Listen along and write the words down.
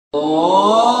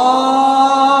الله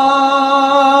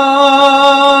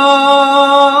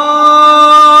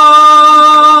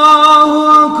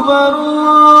أكبر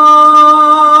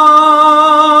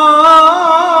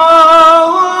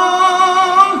الله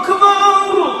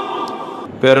أكبر.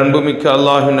 பேரன்புமிக்க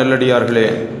அல்லாஹ்வின் நல்லடியார்களே,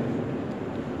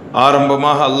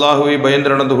 ஆரம்பமாக அல்லாஹ்வை பயந்து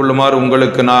நடந்து கொள்ளுமாறு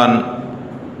உங்களுக்கு நான்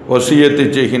வசியத்தை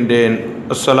செய்கின்றேன்.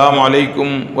 அஸ்ஸலாமு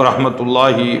அலைக்கும்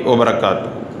வரஹ்மத்துல்லாஹி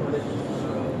வபரகாத்துஹு.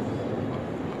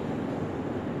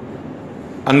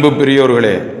 அன்பு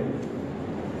பெரியோர்களே,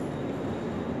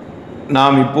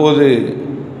 நாம் இப்போது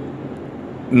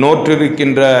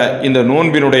நோற்றிருக்கின்ற இந்த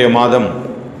நோன்பினுடைய மாதம்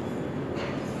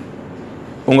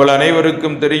உங்கள்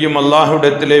அனைவருக்கும் தெரியும்,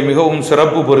 அல்லாஹ்விடத்திலே மிகவும்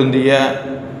சிறப்பு பொருந்திய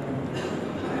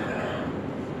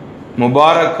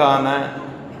முபாரக்கான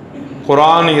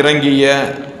குர்ஆன் இறங்கிய,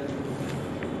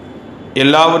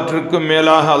 எல்லாவற்றுக்கும்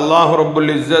மேலாக அல்லாஹ்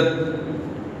ரப்புல் இஸ்ஸத்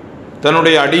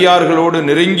தன்னுடைய அடியார்களோடு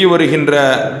நெருங்கி வருகின்ற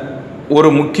ஒரு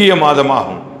முக்கிய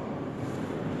மாதமாகும்.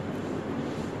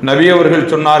 நபி அவர்கள்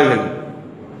சொன்னார்கள்,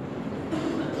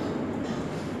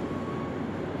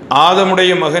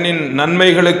 ஆதமுடைய மகனின்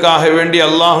நன்மைகளுக்காக வேண்டி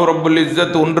அல்லாஹ் ரப்புல்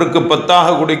இஸ்ஸத் ஒன்றுக்கு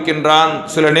 10 கொடுக்கின்றான்,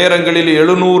 சில நேரங்களில்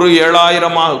 700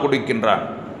 7000 கொடுக்கின்றான்.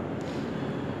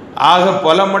 ஆக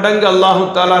பல மடங்கு அல்லாஹு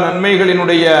தஆலா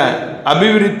நன்மைகளினுடைய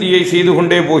அபிவிருத்தியை செய்து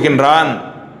கொண்டே போகின்றான்.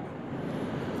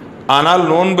 ஆனால்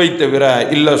நோன்பை தவிர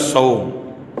இல்ல சௌம்.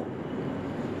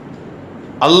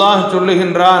 அல்லாஹ்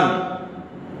சொல்லுகின்றான்,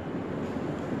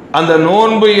 அந்த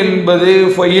நோன்பு என்பது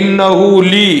ஃபஇன்னஹு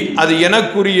லீ, அது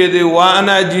எனக்குரியது,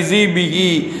 வானா ஜிஸி பிஹி,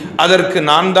 அதற்கு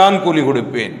நான் தான் கூலி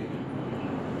கொடுப்பேன்.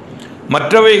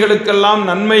 மற்றவைகளுக்கெல்லாம்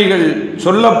நன்மைகள்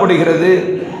சொல்லப்படுகிறது,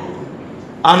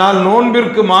 ஆனால்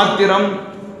நோன்பிற்கு மாத்திரம்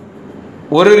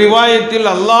ஒரு ரிவாயத்தில்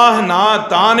அல்லாஹ்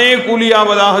தானே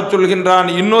கூலியாவதாக சொல்கின்றான்,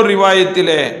 இன்னொரு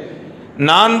ரிவாயத்திலே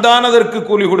நான் தான் அதற்கு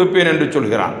கூலி கொடுப்பேன் என்று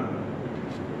சொல்கிறான்.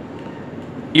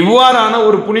 இவ்வாறான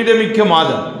ஒரு புனிதமிக்க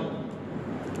மாதம்.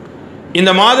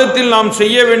 இந்த மாதத்தில் நாம்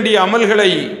செய்ய வேண்டிய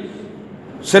அமல்களை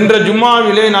சென்ற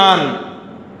ஜும்மாவிலே நான்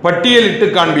பட்டியலிட்டு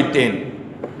காண்பித்தேன்.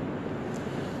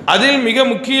 அதில் மிக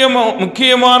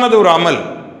முக்கியமானது ஒரு அமல்,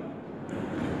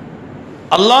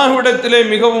 அல்லாஹ்விடத்திலே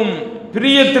மிகவும்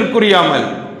பிரியத்திற்குரிய அமல்,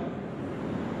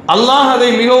 அல்லாஹ் அதை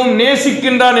மிகவும்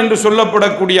நேசிக்கின்றான் என்று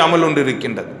சொல்லப்படக்கூடிய அமல் ஒன்று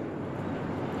இருக்கின்றது.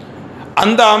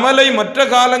 அந்த அமலை மற்ற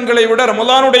காலங்களை விட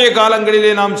ரமலானுடைய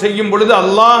காலங்களிலே நாம் செய்யும் பொழுது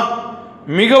அல்லாஹ்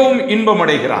மிகவும்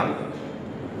இன்பமடைகிறான்.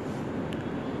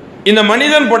 இந்த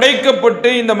மனிதன் படைக்கப்பட்டு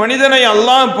இந்த மனிதனை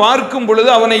அல்லாஹ் பார்க்கும் பொழுது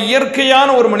அவனை இயற்கையான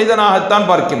ஒரு மனிதனாகத்தான்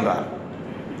பார்க்கின்றான்.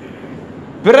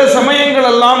 பிற சமயங்கள்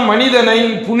எல்லாம் மனிதனை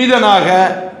புனிதனாக,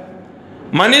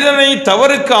 மனிதனை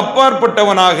தவறுக்கு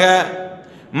அப்பாற்பட்டவனாக,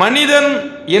 மனிதன்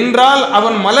என்றால்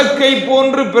அவன் மலக்கை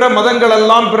போன்று பிற மதங்கள்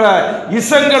எல்லாம், பிற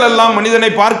இசங்கள் எல்லாம் மனிதனை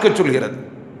பார்க்க சொல்கிறது.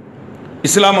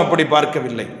 இஸ்லாம் அப்படி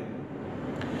பார்க்கவில்லை.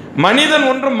 மனிதன்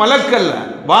ஒன்றும் மலக்கல்ல,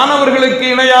 வானவர்களுக்கு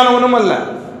இணையானவனும் அல்ல.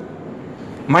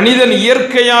 மனிதன்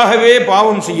இயற்கையாகவே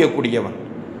பாவம் செய்யக்கூடியவன்.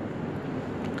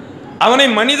 அவனை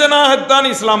மனிதனாகத்தான்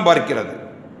இஸ்லாம் பார்க்கிறது.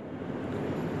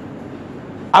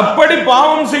 அப்படி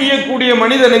பாவம் செய்யக்கூடிய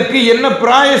மனிதனுக்கு என்ன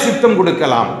பிராயசித்தம்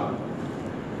கொடுக்கலாம்?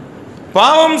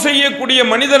 பாவம் செய்யக்கூடிய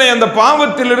மனிதனை அந்த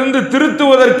பாவத்திலிருந்து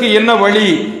திருத்துவதற்கு என்ன வழி?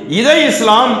 இதை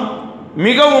இஸ்லாம்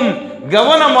மிகவும்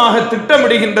கவனமாக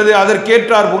திட்டமிடுகின்றது,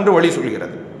 அதற்கேற்றார் போன்று வழி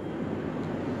சொல்கிறது.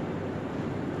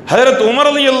 ஹஜ்ரத் உமர்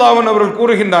ரலியல்லாஹு அன்ஹு அவர்கள்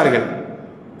கூறுகின்றார்கள்,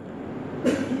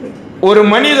 ஒரு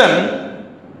மனிதன்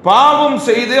பாவம்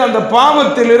செய்து அந்த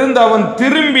பாவத்திலிருந்து அவன்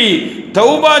திரும்பி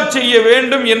தௌபா செய்ய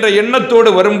வேண்டும் என்ற எண்ணத்தோடு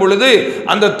வரும் பொழுது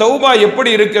அந்த தௌபா எப்படி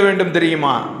இருக்க வேண்டும்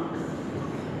தெரியுமா?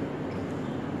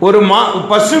 ஒரு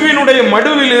பசுவினுடைய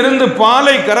மடுவில் இருந்து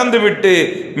பாலை கறந்துவிட்டு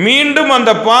மீண்டும்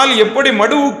அந்த பால் எப்படி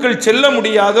மடுவுக்குள் செல்ல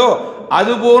முடியாதோ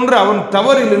அதுபோன்று அவன்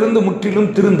தவறிலிருந்து முற்றிலும்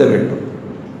திருந்த வேண்டும்.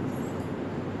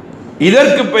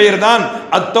 இதற்கு பெயர்தான்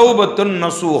அத்தௌபத்துன்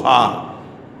நசூஹா,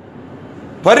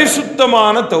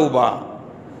 பரிசுத்தமான தௌபா.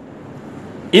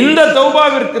 இந்த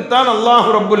தௌபாவிற்குத்தான் அல்லாஹ்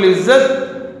ரப்புல் இஸ்ஸத்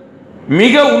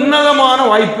மிக உன்னதமான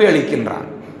வாய்ப்பை அளிக்கின்றான்.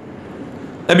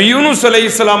 நபி யூனுஸ்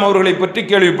அலைஹிஸ்ஸலாம் அவர்களை பற்றி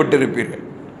கேள்விப்பட்டிருப்பீர்கள்.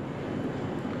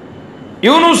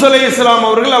 யூனுஸ் அலைஹிஸ்ஸலாம்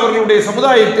அவர்கள் அவர்களுடைய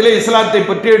சமுதாயத்திலே இஸ்லாத்தை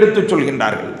பற்றி எடுத்துச்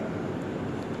சொல்கின்றார்கள்.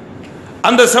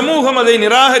 அந்த சமூகம் அதை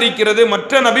நிராகரிக்கிறது.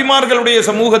 மற்ற நபிமார்களுடைய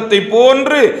சமூகத்தை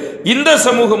போன்று இந்த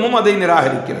சமூகமும் அதை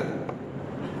நிராகரிக்கிறது.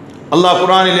 அல்லாஹ்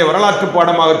குர்ஆனிலே வரலாற்று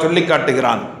பாடமாக சொல்லி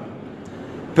காட்டுகிறான்.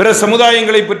 பிற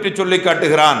சமுதாயங்களை பற்றி சொல்லி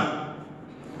காட்டுகிறான்.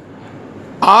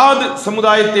 ஆத்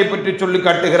சமுதாயத்தை பற்றி சொல்லி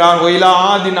காட்டுகிறான். ஒயிலா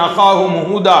ஆதின் அகாஹும்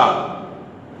ஹூதா,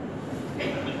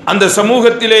 அந்த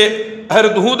சமூகத்திலே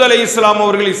ஹஜ்ரத் ஹூத் அலைஹிஸ்ஸலாம்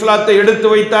அவர்கள் இஸ்லாத்தை எடுத்து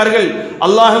வைத்தார்கள்,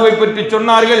 அல்லாஹ்வை பற்றி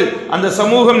சொன்னார்கள். அந்த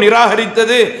சமூகம்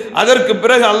நிராகரித்தது. அதற்கு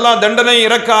பிறகு அல்லாஹ் தண்டனை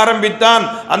இறக்க ஆரம்பித்தான்.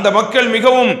 அந்த மக்கள்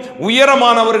மிகவும்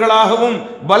உயரமானவர்களாகவும்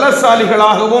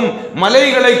பலசாலிகளாகவும்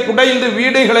மலைகளை குடைந்து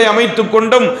வீடுகளை அமைத்துக்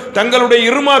கொண்டும் தங்களுடைய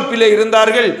இருமாப்பிலே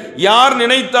இருந்தார்கள். யார்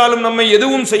நினைத்தாலும் நம்மை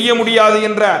எதுவும் செய்ய முடியாது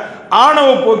என்ற ஆணவ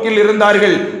போக்கில்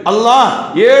இருந்தார்கள். அல்லாஹ்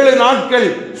 7 நாட்கள்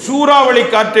சூறாவளி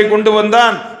காற்றை கொண்டு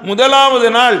வந்தான். முதலாவது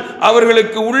நாள்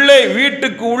அவர்களுக்கு உள்ளே,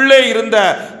 வீட்டுக்கு உள்ளே இருந்த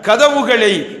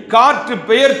கதவுகளை காற்று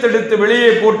பெயர்த்தெடுத்து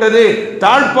வெளியே போட்டது,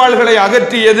 தாழ்பால்களை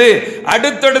அகற்றியது.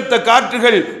 அடுத்தடுத்த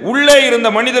காற்றுகள் உள்ளே இருந்த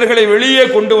மனிதர்களை வெளியே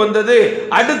கொண்டு வந்தது.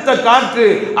 அடுத்த காற்று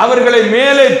அவர்களை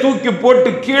மேலே தூக்கி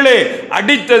போட்டு கீழே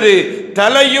அடித்தது.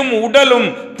 தலையும் உடலும்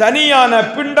தனியான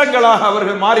பிண்டங்களாக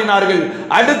அவர்கள் மாறினார்கள்.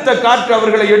 அடுத்த காற்று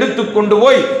அவர்களை எடுத்து கொண்டு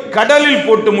போய் கடலில்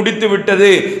போட்டு முடித்து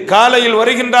விட்டது. காலையில்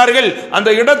வருகின்றார்கள். அந்த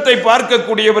இடத்தை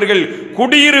பார்க்கக்கூடியவர்கள்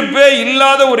குடியிருப்பே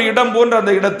இல்லாத ஒரு இடம் போன்ற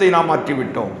அந்த இடத்தை நாம்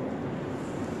மாற்றிவிட்டோம்.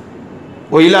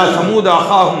 ஒயிலா சமூத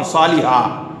அஹாஹும் சாலிஹா.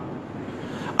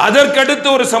 அதற்கடுத்து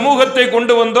ஒரு சமூகத்தை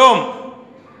கொண்டு வந்தோம்.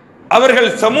 அவர்கள்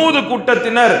சமூது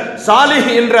கூட்டத்தினர் சாலிஹ்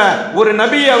என்ற ஒரு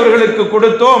நபியை அவர்களுக்கு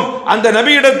கொடுத்தோம். அந்த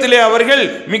நபியிடத்திலே அவர்கள்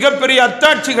மிகப்பெரிய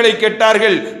அத்தாட்சிகளை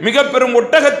கேட்டார்கள். மிக பெரும்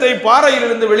ஒட்டகத்தை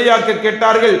பாறையிலிருந்து வெளியாக்க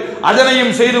கேட்டார்கள்.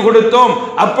 அதனையும் செய்து கொடுத்தோம்.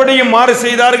 அப்படியும் மாறு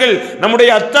செய்தார்கள்.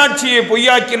 நம்முடைய அத்தாட்சியை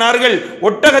பொய்யாக்கினார்கள்.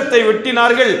 ஒட்டகத்தை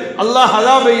வெட்டினார்கள். அல்லாஹ்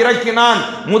அதாபை இறக்கினான்.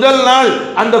 முதல் நாள்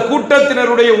அந்த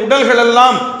கூட்டத்தினருடைய உடல்கள்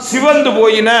எல்லாம் சிவந்து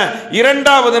போயின.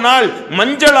 2வது நாள்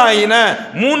மஞ்சளாயின.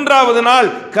 3வது நாள்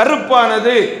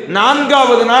கருப்பானது.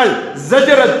 4வது நாள்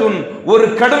ஜஜரத்துன், ஒரு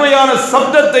கடுமையான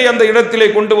சப்தத்தை அந்த இடத்திலே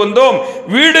கொண்டு வந்தோம்.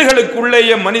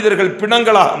 வீடுகளுக்குள்ளேயே மனிதர்கள்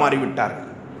பிணங்களாக மாறிவிட்டார்கள்.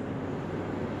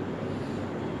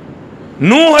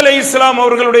 நூஹ் அலைஹிஸ்ஸலாம்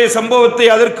அவர்களுடைய சம்பவத்தை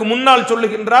அதற்கு முன்னால்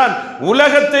சொல்லுகின்றான்.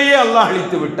 உலகத்தையே அல்லாஹ்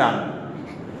அழித்து விட்டான்.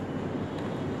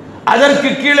 அதற்கு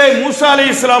கீழே மூசா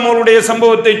அலைஹிஸ்ஸலாம் அவருடைய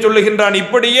சம்பவத்தை சொல்லுகின்றான்.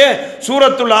 இப்படியே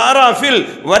சூரத்துல் ஆராஃபில்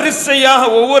வரிசையாக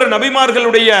ஒவ்வொரு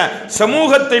நபிமார்களுடைய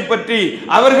சமூகத்தை பற்றி,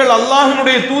 அவர்கள்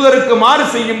அல்லாஹ்வினுடைய தூதருக்கு மாறு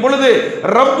செய்யும் பொழுது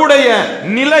ரப்புடைய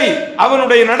நிலை,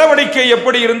 அவனுடைய நடவடிக்கை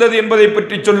எப்படி இருந்தது என்பதை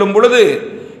பற்றி சொல்லும் பொழுது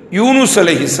யூனுஸ்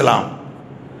அலைஹிஸ்ஸலாம்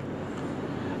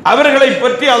அவர்களை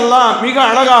பற்றி அல்லாஹ் மிக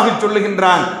அழகாக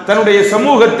சொல்லுகின்றான். தன்னுடைய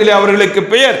சமூகத்திலே அவர்களுக்கு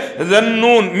பெயர்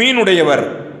தன்னூன், மீனுடையவர்.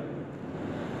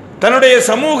 தன்னுடைய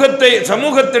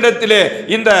சமூகத்திடத்திலே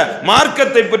இந்த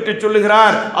மார்க்கத்தை பற்றி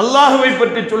சொல்லுகிறார், அல்லாஹுவை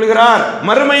பற்றி சொல்லுகிறார்,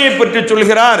 மறுமையை பற்றி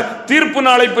சொல்கிறார், தீர்ப்பு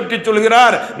நாளை பற்றி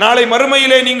சொல்கிறார், நாளை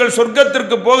மறுமையிலே நீங்கள்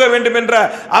சொர்க்கத்திற்கு போக வேண்டும் என்ற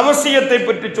அவசியத்தை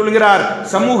பற்றி சொல்கிறார்.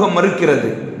 சமூகம்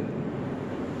மறுக்கிறது.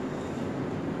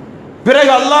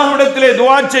 பிறகு அல்லாஹ்விடத்திலே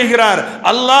துஆ செய்கிறார்.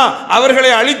 அல்லாஹ்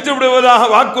அவர்களை அழித்து விடுவதாக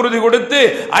வாக்குறுதி கொடுத்து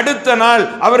அடுத்த நாள்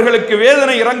அவர்களுக்கு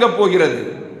வேதனை இறங்கப் போகிறது.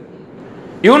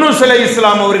 யூனுஸ்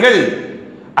அலைஹிஸ்ஸலாம் அவர்கள்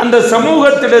அந்த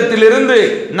சமூகத்திடத்திலிருந்து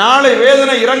நாளை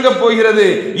வேதனை இறங்கப் போகிறது,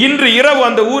 இன்று இரவு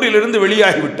அந்த ஊரிலிருந்து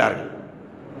வெளியாகிவிட்டார்கள்.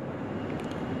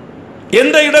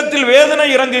 எந்த இடத்தில் வேதனை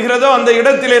இறங்குகிறதோ அந்த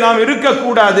இடத்திலே நாம்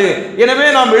இருக்கக்கூடாது, எனவே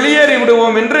நாம் வெளியேறி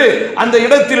விடுவோம் என்று அந்த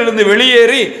இடத்திலிருந்து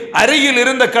வெளியேறி அருகில்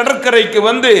இருந்த கடற்கரைக்கு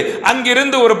வந்து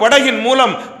அங்கிருந்து ஒரு படகின்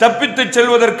மூலம் தப்பித்து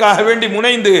செல்வதற்காக வேண்டி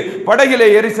முனைந்து படகிலே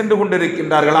ஏறி சென்று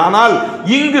கொண்டிருக்கின்றார்கள். ஆனால்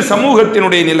இங்கு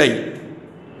சமூகத்தினுடைய நிலை,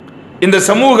 இந்த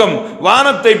சமூகம்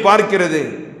வானத்தை பார்க்கிறது,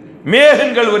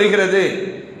 மேகங்கள் வருகிறது,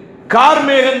 கார்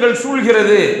மேகங்கள்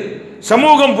சூழ்கிறது.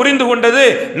 சமூகம் புரிந்து கொண்டது,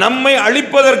 நம்மை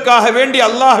அழிப்பதற்காக வேண்டி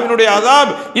அல்லாஹ்வினுடைய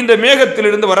அதாப் இந்த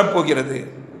மேகத்திலிருந்து வரப்போகிறது.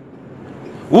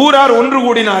 ஊரார் ஒன்று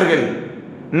கூடினார்கள்,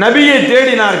 நபியை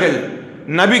தேடினார்கள்.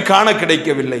 நபி காண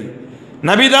கிடைக்கவில்லை.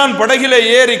 நபிதான் படகிலே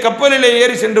ஏறி, கப்பலிலே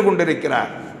ஏறி சென்று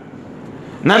கொண்டிருக்கிறார்.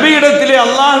 நபியிடத்திலே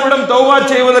அல்லாஹ்விடம் தௌபா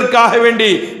செய்வதற்காக வேண்டி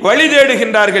வழி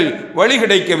தேடுகின்றார்கள், வழி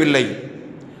கிடைக்கவில்லை.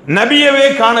 நபியவே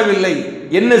காணவில்லை.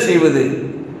 என்ன செய்வது?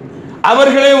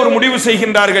 அவர்களே ஒரு முடிவு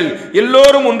செய்கின்றார்கள்.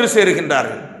 எல்லோரும் ஒன்று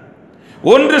சேருகின்றார்கள்.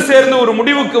 ஒன்று சேர்ந்து ஒரு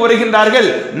முடிவுக்கு வருகின்றார்கள்.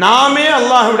 நாமே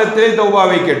அல்லாஹ்விடத்திலே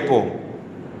தௌபாவை கேட்போம்,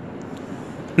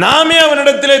 நாமே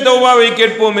அவனிடத்திலே தௌபாவை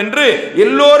கேட்போம் என்று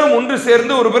எல்லோரும் ஒன்று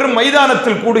சேர்ந்து ஒரு பெரும்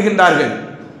மைதானத்தில் கூடுகின்றார்கள்.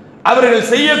 அவர்கள்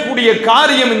செய்யக்கூடிய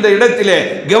காரியம் இந்த இடத்திலே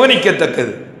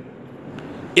கவனிக்கத்தக்கது.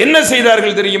 என்ன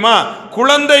செய்தார்கள் தெரியுமா?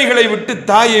 குழந்தைகளை விட்டு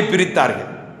தாயை பிரித்தார்கள்.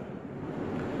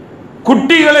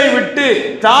 குட்டிகளை விட்டு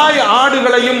தாய்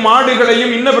ஆடுகளையும்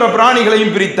மாடுகளையும் இன்ன பிற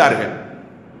பிராணிகளையும் பிரித்தார்கள்.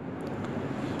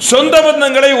 சொந்த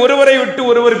பந்தங்களை ஒருவரை விட்டு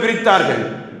ஒருவர் பிரித்தார்கள்.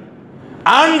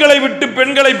 ஆண்களை விட்டு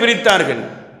பெண்களை பிரித்தார்கள்.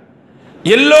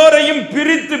 எல்லோரையும்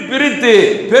பிரித்து பிரித்து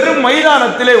பெரும்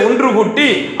மைதானத்திலே ஒன்று கூட்டி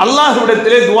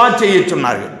அல்லாஹ்விடத்திலே துஆ செய்ய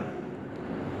சொன்னார்கள்.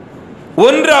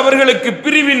 ஒன்று அவர்களுக்கு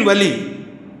பிரிவின் வலி,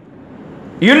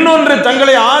 இன்னொன்று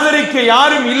தங்களை ஆதரிக்க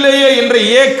யாரும் இல்லையே என்ற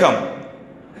ஏக்கம்.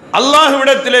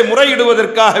 அல்லாஹ்விடத்திலே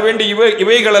முறையிடுவதற்காக வேண்டி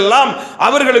இவைகளெல்லாம்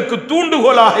அவர்களுக்கு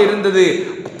தூண்டுகோலாக இருந்தது.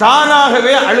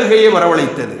 தானாகவே அழுகையை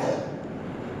வரவழைத்தது.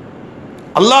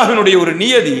 அல்லாஹ்வினுடைய ஒரு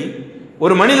நியதி,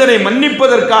 ஒரு மனிதனை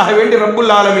மன்னிப்பதற்காக வேண்டி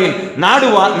ரப்புல் ஆலமீன்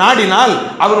நாடினால்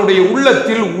அவனுடைய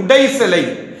உள்ளத்தில் உடைசலை,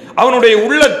 அவனுடைய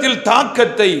உள்ளத்தில்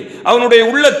தாக்கத்தை, அவனுடைய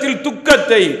உள்ளத்தில்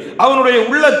துக்கத்தை, அவனுடைய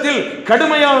உள்ளத்தில்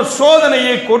கடுமையான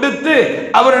சோதனையை கொடுத்து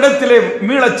அவரிடத்திலே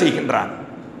மீளச் செய்கின்றான்.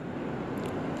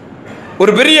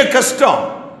 ஒரு பெரிய கஷ்டம்,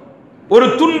 ஒரு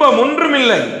துன்பம்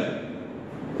ஒன்றுமில்லை.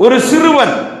 ஒரு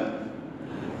சிறுவன்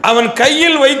அவன்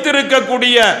கையில்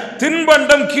வைத்திருக்கக்கூடிய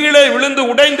தின்பண்டம் கீழே விழுந்து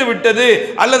உடைந்து விட்டது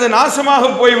அல்லது நாசமாக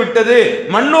போய்விட்டது,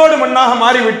 மண்ணோடு மண்ணாக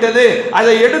மாறிவிட்டது,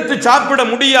 அதை எடுத்து சாப்பிட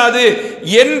முடியாது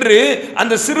என்று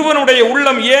அந்த சிறுவனுடைய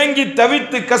உள்ளம் ஏங்கி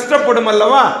தவித்து கஷ்டப்படும்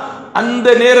அல்லவா? அந்த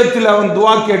நேரத்தில் அவன்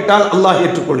துஆ கேட்டால் அல்லாஹ்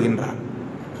ஏற்றுக்கொள்கின்றான்.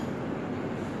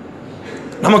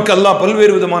 நமக்கு அல்லாஹ்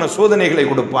பல்வேறு விதமான சோதனைகளை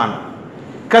கொடுப்பான்,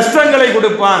 கஷ்டங்களை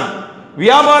கொடுப்பான்,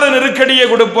 வியாபார நெருக்கடியை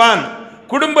கொடுப்பான்,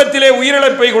 குடும்பத்திலே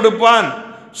உயிரிழப்பை கொடுப்பான்,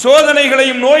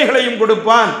 சோதனைகளையும் நோய்களையும்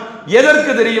கொடுப்பான்.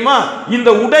 எதற்கு தெரியுமா? இந்த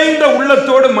உடைந்த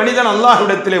உள்ளத்தோடு மனிதன்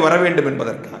அல்லாஹ்விடத்திலே வர வேண்டும்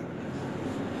என்பதற்காக.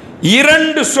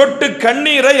 2 சொட்டு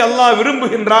கண்ணீரை அல்லாஹ்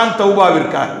விரும்புகின்றான்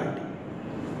தௌபாவிற்காக வேண்டி.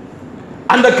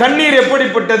 அந்த கண்ணீர்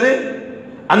எப்படிப்பட்டது?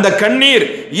 அந்த கண்ணீர்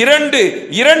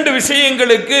இரண்டு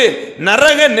விஷயங்களுக்கு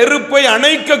நரக நெருப்பை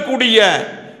அணைக்கக்கூடிய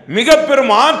மிக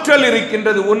பெரும் ஆற்றல்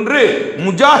இருக்கின்றது. ஒன்று,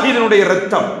 முஜாஹிதினுடைய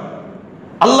இரத்தம்.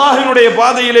 அல்லாஹ்வினுடைய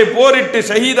பாதையிலே போரிட்டு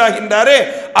ஷஹீதாகின்றாரே,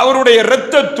 அவருடைய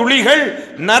இரத்த துளிகள்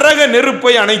நரக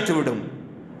நெருப்பை அணைத்துவிடும்.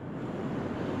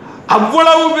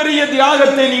 அவ்வளவு பெரிய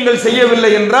தியாகத்தை நீங்கள்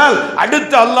செய்யவில்லை என்றால்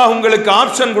அடுத்து அல்லாஹ் உங்களுக்கு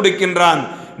ஆப்ஷன் கொடுக்கின்றான்.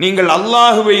 நீங்கள்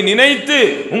அல்லாஹுவை நினைத்து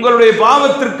உங்களுடைய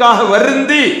பாவத்திற்காக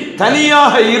வருந்தி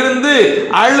தனியாக இருந்து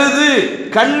அழுது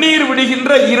கண்ணீர்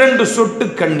விடுகின்ற 2 சொட்டு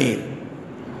கண்ணீர்.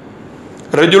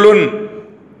 ரஜுலுன்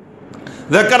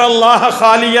ذكرல்லாஹ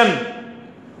خاليا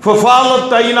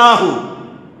ففاضت عيناه.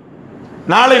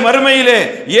 நாளை மறுமையிலே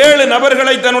 7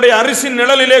 நபர்களை தன்னுடைய அரிசின்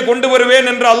நிழலிலே கொண்டு வருவேன்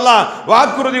என்று அல்லாஹ்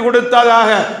வாக்குறுதி கொடுத்ததாக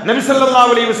நபி ஸல்லல்லாஹு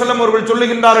அலைஹி வஸல்லம் அவர்கள்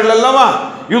சொல்லுகின்றார்கள் அல்லவா?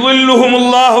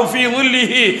 யுதில்லுஹுமுல்லாஹு ஃபீ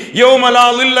ظில்லிஹி யௌம லா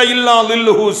ظில்ல இல்லா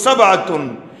ظில்லுஹு சபஅத்துன்.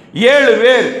 7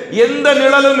 பேர் எந்த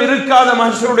நிழலும் இருக்காத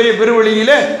மஹ்ஷருடைய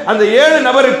பெருவெளியிலே அந்த 7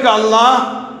 நபருக்கு அல்லாஹ்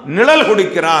நிழல்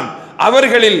கொடுக்கிறான்.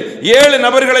 அவர்களில் 7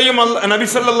 நபர்களையும் நபி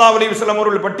ஸல்லல்லாஹு அலைஹி வஸல்லம்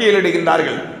அவர்கள்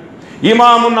பட்டியலிடுகின்றார்கள்.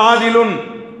 இமாமுன் ஆதிலுன்,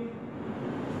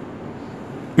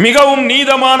 மிகவும்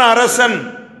நீதமான அரசன்.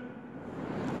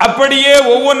 அப்படியே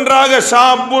ஒவ்வொன்றாக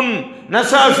ஷாபுன்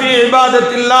நஸாஃபி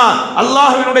இபாதத்தில்லாஹ்,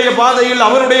 அல்லாஹ்வினுடைய பாதையில்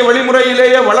அவருடைய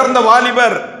வழிமுறையிலேயே வளர்ந்த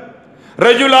வாலிபர்.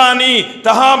 ரஜுலானி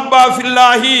தஹாப்பா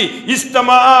ஃபில்லாஹி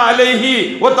இஸ்தமா அலைஹி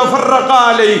வ தஃபர்ரகா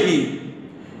அலைஹி.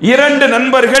 2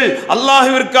 நண்பர்கள்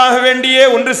அல்லாஹ்விற்காக வேண்டியே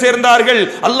ஒன்று சேர்ந்தார்கள்,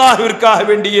 அல்லாஹ்விற்காக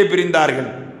வேண்டியே பிரிந்தார்கள்.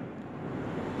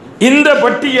 இந்த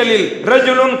பட்டியலில்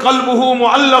ரஜுலுன் கல்புஹு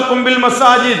முஅல்லகும் பில்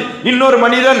மசாஜித், இன்னொரு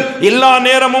மனிதன் எல்லா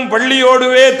நேரமும்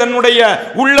பள்ளியோடுவே தன்னுடைய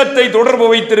உள்ளத்தை தொடர்பு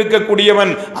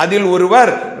வைத்திருக்கக்கூடியவன். அதில்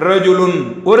ஒருவர் ரஜுலுன்,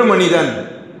 ஒரு மனிதன்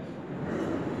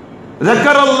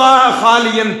ذكرல்லாஹ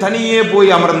ஹாலியன், தனியே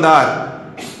போய் அமர்ந்தார்,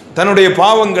 தன்னுடைய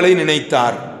பாவங்களை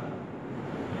நினைத்தார்.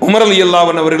 உமர் ரலியல்லாஹு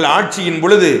அன்ஹு அவர்கள் ஆட்சியின்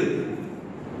பொழுது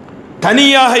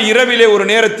தனியாக இரவிலே ஒரு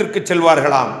நேரத்திற்கு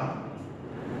செல்வார்களாம்.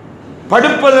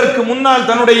 படுப்பதற்கு முன்னால்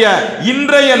தன்னுடைய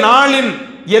இன்றைய நாளின்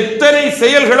எத்தனை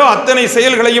செயல்களோ அத்தனை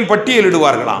செயல்களையும்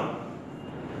பட்டியலிடுவார்களாம்.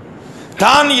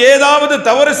 தான் ஏதாவது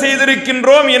தவறு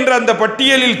செய்திருக்கின்றோம் என்ற அந்த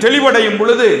பட்டியலில் தெளிவடையும்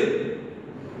பொழுது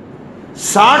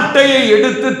சாட்டையை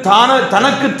எடுத்து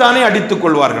தனக்குத்தானே அடித்துக்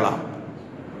கொள்வார்களாம்.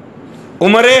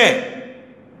 உமரே,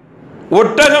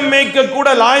 ஒட்டகம் மேய்க்க கூட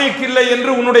லாயக்கில்லை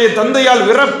என்று உன்னுடைய தந்தையால்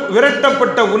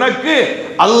விரட்டப்பட்ட உனக்கு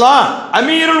அல்லாஹ்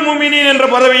அமீருல் முஃமினீன் என்ற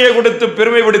பதவியை கொடுத்து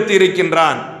பெருமைப்படுத்தி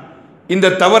இருக்கின்றான்.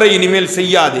 இந்த தவறை இனிமேல்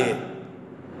செய்யாதே.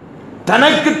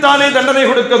 தனக்குத்தானே தண்டனை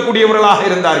கொடுக்கக்கூடியவர்களாக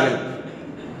இருந்தார்கள்.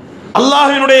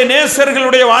 அல்லாஹ்வினுடைய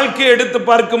நேசர்களுடைய வாழ்க்கையை எடுத்து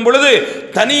பார்க்கும் பொழுது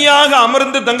தனியாக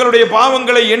அமர்ந்து தங்களுடைய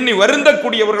பாவங்களை எண்ணி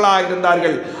வருந்தக்கூடியவர்களாக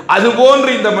இருந்தார்கள். அதுபோன்று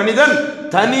இந்த மனிதன்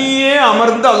தனியே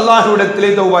அமர்ந்து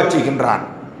அல்லாஹ்விடத்திலே தௌபா செய்கின்றான்.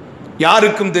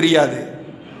 யாருக்கும் தெரியாது.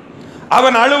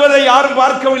 அவன் அழுவதை யாரும்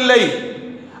பார்க்கவில்லை.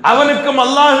 அவனுக்கும்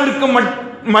அல்லாஹ்விற்கும்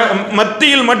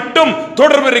மத்தியில் மட்டும்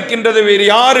தொடர்பு இருக்கின்றது, வேறு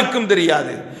யாருக்கும்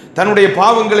தெரியாது. தன்னுடைய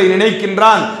பாவங்களை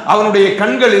நினைக்கின்றான். அவனுடைய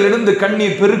கண்களிலிருந்து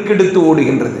கண்ணீர் பெருக்கெடுத்து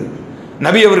ஓடுகின்றது.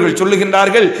 நபி அவர்கள்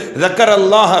சொல்லுகின்றார்கள்,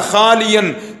 ذكرல்லாஹ خاليا,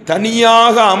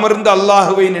 தனியாக அமர்ந்து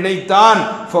அல்லாஹ்வை நினைத்தான்.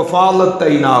 ஃபஃபாலத்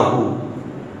ஐனாஹு,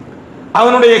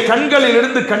 அவனுடைய கண்களில்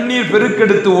இருந்து கண்ணீர்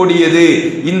பெருக்கெடுத்து ஓடியது.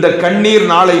 இந்த கண்ணீர்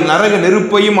நாளை நரக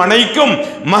நெருப்பையும் அணைக்கும்,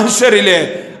 மஹ்ஷரிலே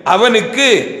அவனுக்கு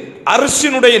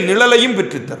அர்ஷினுடைய நிழலையும்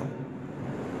பெற்றுத்தரும்.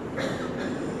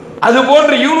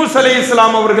 அதுபோன்று யூனுஸ்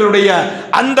அலைஹிஸ்ஸலாம் அவர்களுடைய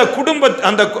அந்த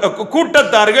அந்த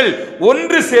கூட்டத்தார்கள்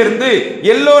ஒன்று சேர்ந்து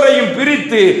எல்லோரையும்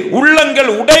பிரித்து உள்ளங்கள்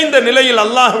உடைந்த நிலையில்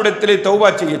அல்லாஹ்விடத்திலே தௌபா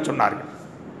செய்ய சொன்னார்கள்.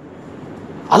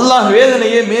 அல்லாஹ்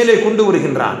வேதனையை மேலே கொண்டு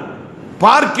வருகின்றான்.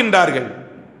 பார்க்கின்றார்கள்,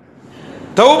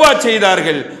 தௌபா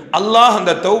செய்தார்கள். அல்லாஹ்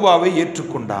அந்த தௌபாவை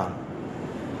ஏற்றுக்கொண்டான்.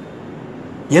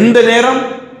 எந்த நேரம்?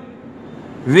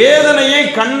 வேதனையை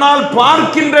கண்ணால்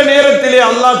பார்க்கின்ற நேரத்திலே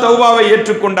அல்லாஹ் தௌபாவை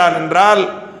ஏற்றுக்கொண்டான் என்றால்,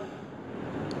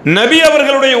 நபி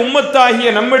அவர்களுடைய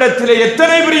உம்மத்தாகிய நம்மிடத்திலே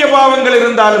எத்தனை பெரிய பாவங்கள்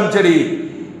இருந்தாலும் சரி,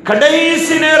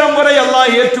 கடைசி நேரம் வரை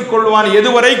அல்லாஹ் ஏற்றுக்கொள்வான்.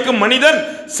 எதுவரைக்கும் மனிதன்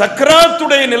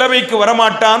சக்ராத்துடைய நிலைமைக்கு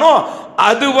வரமாட்டானோ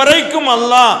அதுவரைக்கும்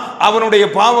அல்லாஹ் அவனுடைய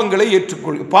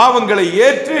பாவங்களை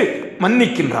ஏற்று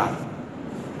மன்னிக்கின்றான்.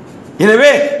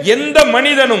 எனவே எந்த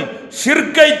மனிதனும்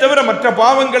ஷிர்கை தவிர மற்ற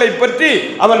பாவங்களை பற்றி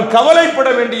அவன் கவலைப்பட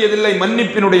வேண்டியதில்லை.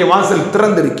 மன்னிப்பினுடைய வாசல்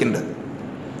திறந்திருக்கின்றது.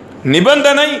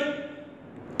 நிபந்தனை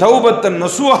தௌபத்தன்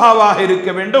நசூஹாவாக இருக்க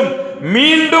வேண்டும்.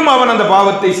 மீண்டும் அவன் அந்த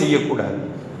பாவத்தை செய்யக்கூடாது.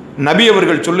 நபி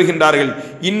அவர்கள் சொல்லுகின்றார்கள்,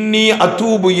 இன்னி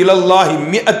அதூபு இலல்லாஹி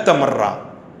மிஅத்த மர்ரா,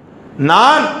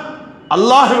 நான்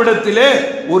அல்லாஹ்விடத்திலே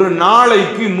ஒரு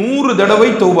நாளைக்கு 100 தடவை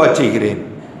தௌபா செய்கிறேன்.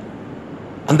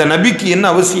 அந்த நபிக்கு என்ன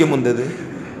அவசியம் வந்தது?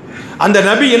 அந்த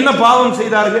நபி என்ன பாவம்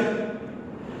செய்தார்கள்?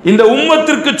 இந்த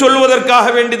உம்மத்திற்கு சொல்வதற்காக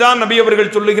வேண்டிதான் நபி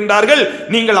அவர்கள் சொல்லுகின்றார்கள்,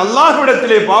 நீங்கள்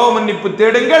அல்லாஹ்விடத்திலே பாவ மன்னிப்பு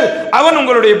தேடுங்கள், அவன்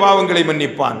உங்களுடைய பாவங்களை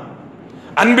மன்னிப்பான்.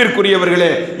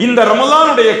 அன்பிற்குரியவர்களே, இந்த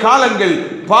ரமலானுடைய காலங்கள்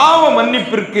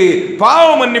பாவ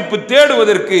மன்னிப்பு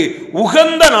தேடுவதற்கு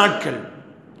உகந்த நாட்கள்.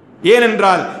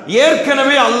 ஏனென்றால்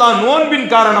ஏற்கனவே அல்லாஹ் நோன்பின்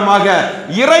காரணமாக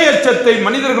இறையச்சத்தை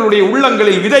மனிதர்களுடைய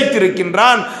உள்ளங்களில்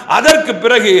விதைத்திருக்கின்றான். அதற்கு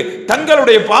பிறகு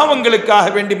தங்களுடைய பாவங்களுக்காக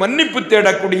வேண்டி மன்னிப்பு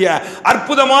தேடக்கூடிய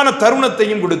அற்புதமான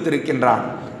தருணத்தையும் கொடுத்திருக்கின்றான்.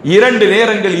 2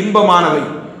 நேரங்கள் இன்பமானவை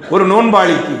ஒரு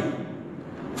நோன்பாளிக்கு.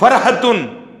 ஃபர்ஹத்துன்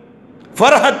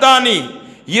ஃபர்ஹத்தானி,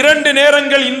 2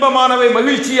 நேரங்கள் இன்பமானவை,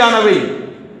 மகிழ்ச்சியானவை.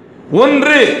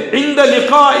 ஒன்று இந்த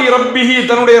லிகாஇ ரப்பிஹி,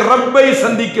 தன்னுடைய ரப்பை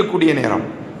சந்திக்கக்கூடிய நேரம்.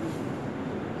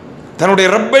 தன்னுடைய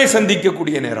ரப்பை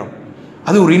சந்திக்கக்கூடிய நேரம்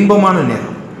அது ஒரு இன்பமான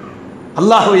நேரம்.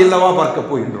 அல்லாஹ்வை அல்லவா பார்க்க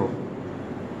போகின்றோம்.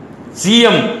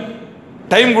 சிஎம்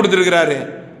டைம் கொடுத்திருக்கிறாரு,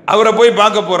 அவரை போய்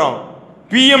பார்க்க போறோம்.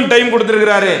 பிஎம் டைம்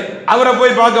கொடுத்திருக்கிறாரு, அவரை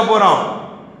போய் பார்க்க போறோம்.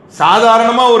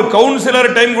 சாதாரணமா ஒரு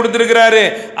கவுன்சிலர் டைம் கொடுத்திருக்கிறாரு,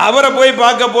 அவரை போய்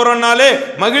பார்க்க போறோம்னாலே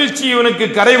மகிழ்ச்சி இவனுக்கு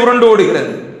கரை புரண்டு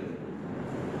ஓடுகிறது.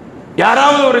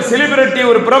 யாராவது ஒரு செலிபிரிட்டி,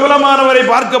 ஒரு பிரபலமானவரை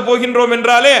பார்க்க போகின்றோம்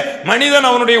என்றாலே மனிதன்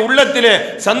அவனுடைய உள்ளத்திலே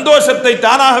சந்தோஷத்தை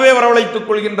தானாகவே வரவழைத்துக்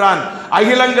கொள்கின்றான்.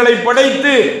 அகிலங்களை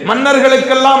படைத்து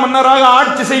மன்னர்களுக்கெல்லாம் மன்னராக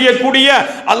ஆட்சி செய்யக்கூடிய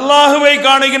அல்லாஹுவை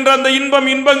காணுகின்ற அந்த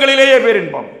இன்பங்களிலேயே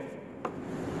பேரின்பம்.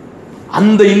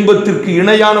 அந்த இன்பத்திற்கு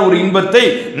இணையான ஒரு இன்பத்தை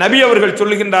நபி அவர்கள்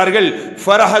சொல்லுகின்றார்கள்,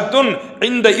 ஃபரஹத்துன்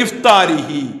இந்த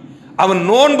இஃப்தாரிஹி, அவன்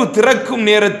நோன்பு திறக்கும்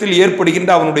நேரத்தில்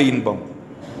ஏற்படுகின்ற அவனுடைய இன்பம்.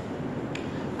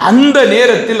 அந்த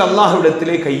நேரத்தில்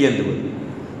அல்லாஹ்விடத்திலே கையேந்துவது,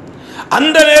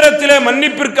 அந்த நேரத்திலே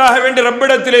மன்னிப்பிற்காக வேண்டி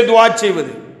ரப்பிடத்திலே துஆ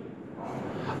செய்வது,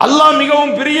 அல்லாஹ்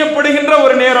மிகவும் பிரியப்படுகின்ற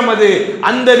ஒரு நேரம் அது.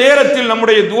 அந்த நேரத்தில்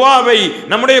நம்முடைய துஆவை,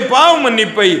 நம்முடைய பாவ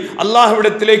மன்னிப்பை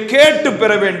அல்லாஹ்விடத்திலே கேட்டு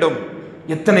பெற வேண்டும்.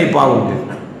 எத்தனை பாவங்கள்!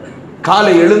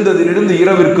 காலை எழுந்ததிலிருந்து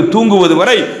இரவிற்கு தூங்குவது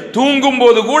வரை, தூங்கும்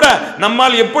போது கூட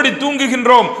நம்மால் எப்படி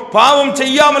தூங்குகின்றோம், பாவம்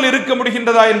செய்யாமல் இருக்க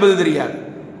முடிகின்றதா என்பது தெரியாது.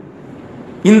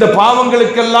 இந்த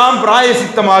பாவங்களுக்கெல்லாம்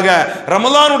பிராயசித்தமாக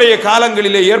ரமலானுடைய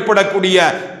காலங்களிலே ஏற்படக்கூடிய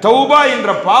தௌபா என்ற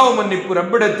பாவ மன்னிப்பு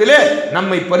ரப்பிடத்திலே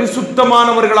நம்மை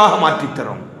பரிசுத்தமானவர்களாக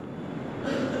மாற்றித்தரும்.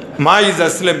 மாயிஸ்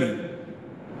அஸ்லமி,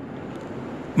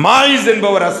 மாயிஸ்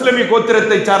என்பவர் அஸ்லமி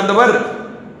கோத்திரத்தை சார்ந்தவர்,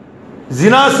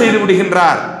 ஜினா செய்து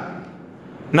விடுகின்றார்.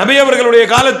 நபி அவர்களுடைய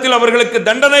காலத்தில் அவர்களுக்கு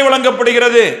தண்டனை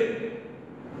வழங்கப்படுகிறது.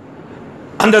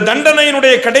 அந்த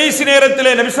தண்டனையினுடைய கடைசி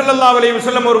நேரத்திலே நபி ஸல்லல்லாஹு அலைஹி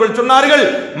வஸல்லம் அவர்கள் சொன்னார்கள்,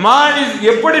 மாயிஸ்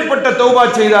எப்படிப்பட்ட தௌபா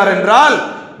செய்தார் என்றால்,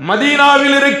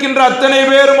 மதீனாவில் இருக்கின்ற அத்தனை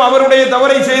பேரும் அவருடைய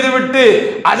தவறை செய்துவிட்டு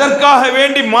அதற்காக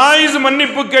வேண்டி மாயிஸ்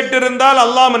மன்னிப்பு கேட்டிருந்தால்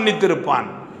அல்லாஹ் மன்னித்திருப்பான்.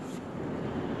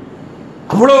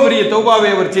 அவ்வளவு பெரிய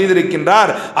தௌபாவை அவர்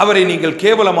செய்திருக்கின்றார். அவரை நீங்கள்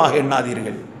கேவலமாக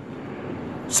எண்ணாதீர்கள்.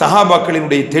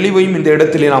 சஹாபாக்களினுடைய தெளிவையும் இந்த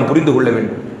இடத்திலே நாம் புரிந்து கொள்ள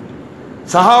வேண்டும்.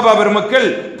 சஹாபா பெருமக்கள்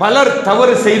பலர்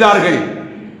தவறு செய்தார்கள்.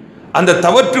 அந்த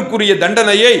தவற்றுக்குரிய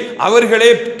தண்டனையை அவர்களே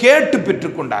கேட்டு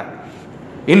பெற்றுக் கொண்டார்கள்.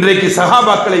 இன்றைக்கு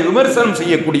சஹாபாக்களை விமர்சனம்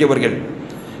செய்யக்கூடியவர்கள்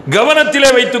கவனத்திலே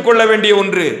வைத்துக் கொள்ள வேண்டிய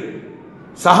ஒன்று,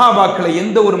 சஹாபாக்களை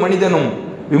எந்த ஒரு மனிதனும்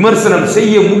விமர்சனம்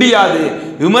செய்ய முடியாது.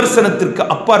 விமர்சனத்திற்கு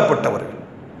அப்பாற்பட்டவர்கள்.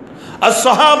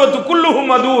 அஸ்ஸஹாபத்து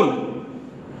குல்லுஹும் அதூல்,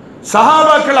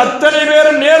 சஹாபாக்கள் அத்தனை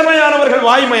பேரும் நேர்மையானவர்கள்,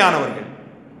 வாய்மையானவர்கள்.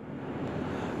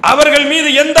 அவர்கள் மீது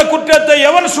எந்த குற்றத்தை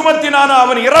எவன் சுமத்தினானோ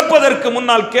அவன் இறப்பதற்கு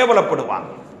முன்னால் கேவலப்படுவான்.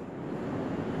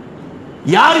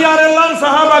 யார் யாரெல்லாம்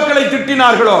சஹாபாக்களை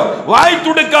திட்டினார்களோ, வாய்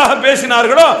துடுக்காக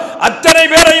பேசினார்களோ, அத்தனை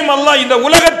பேரையும் அல்லாஹ் இந்த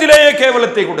உலகத்திலேயே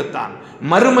கேவலத்தை கொடுத்தான்.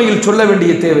 மறுமையில் சொல்ல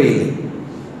வேண்டிய தேவையில்லை.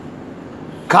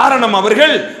 காரணம்,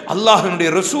 அவர்கள் அல்லாஹ்வினுடைய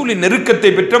ரசூலின் நெருக்கத்தை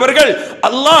பெற்றவர்கள்.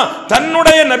 அல்லாஹ்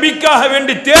தன்னுடைய நபிக்காக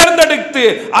வேண்டி தேர்ந்தெடுத்து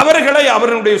அவர்களை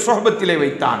அவர்களுடைய சுஹபத்திலே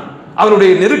வைத்தான்,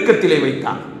 அவருடைய நெருக்கத்திலே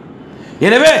வைத்தான்.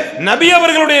 எனவே நபி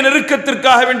அவர்களுடைய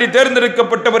நெருக்கத்திற்காக வேண்டி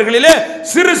தேர்ந்தெடுக்கப்பட்டவர்களிலே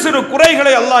சிறு சிறு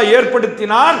குறைகளை அல்லாஹ்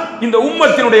ஏற்படுத்தினான் இந்த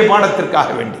உம்மத்தினுடைய பாடத்திற்காக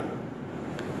வேண்டி.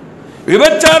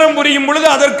 விபச்சாரம் புரியும் பொழுது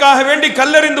அதற்காக வேண்டி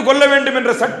கல்லெறிந்து கொள்ள வேண்டும்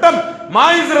என்ற சட்டம்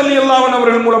மாயிஸ் ரலியல்லாஹு அன்ஹு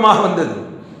அவர்கள் மூலமாக வந்தது.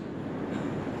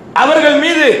 அவர்கள்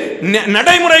மீது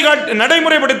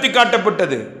நடைமுறைப்படுத்தி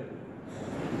காட்டப்பட்டது.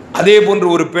 அதே போன்று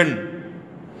ஒரு பெண்,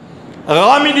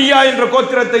 காமிதியா என்ற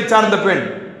கோத்திரத்தை சார்ந்த பெண்,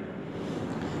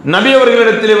 நபி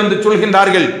அவர்களிடத்திலே வந்து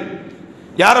சொல்கின்றார்கள்,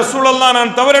 யா ரசூலல்லாஹ்,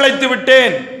 நான் தவறிழைத்து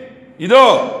விட்டேன். இதோ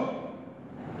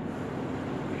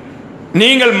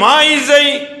நீங்கள் மாயிஸை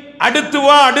அடுத்து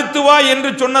வா என்று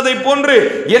சொன்னதை போன்று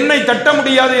என்னை தட்ட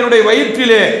முடியாது, என்னுடைய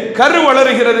வயிற்றிலே கரு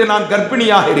வளருகிறது, நான்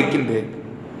கர்ப்பிணியாக இருக்கின்றேன்.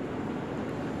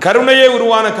 கருணையே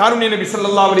உருவான காருண்ய நபி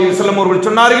ஸல்லல்லாஹு அலைஹி வஸல்லம் அவர்கள்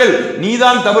சொன்னார்கள்,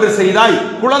 நீதான் தவறு செய்தாய்,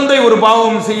 குழந்தை ஒரு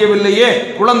பாவம் செய்யவில்லையே,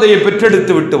 குழந்தையை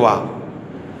பெற்றெடுத்து விட்டு வா.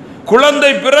 குழந்தை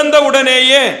பிறந்த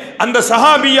உடனேயே அந்த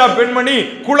சஹாபியா பெண்மணி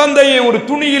குழந்தையை ஒரு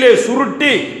துணியிலே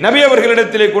சுருட்டி நபி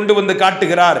அவர்களிடத்திலே கொண்டு வந்து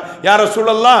காட்டுகிறார், யா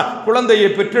ரசூலல்லாஹ், குழந்தையை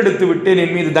பெற்றெடுத்து விட்டேன்,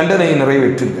 என் மீது தண்டனையை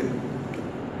நிறைவேற்றுங்கள்.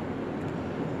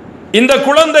 இந்த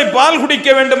குழந்தை பால் குடிக்க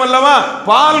வேண்டும் அல்லவா,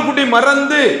 பால் குடி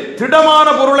மறந்து திடமான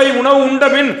பொருளை உணவு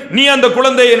உண்டபின் நீ அந்த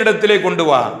குழந்தையை என்னிடத்திலே கொண்டு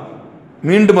வா.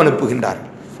 மீண்டும் அனுப்புகின்றார்.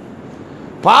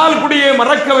 பால் குடியை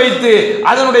மறக்க வைத்து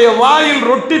அதனுடைய வாயில்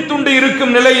ரொட்டி துண்டு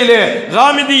இருக்கும் நிலையிலே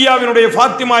காமிதியாவினுடைய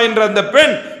ஃபாத்திமா என்ற அந்த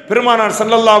பெண் பெருமானார்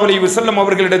ஸல்லல்லாஹு அலைஹி வஸல்லம்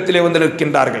அவர்களிடத்திலே வந்து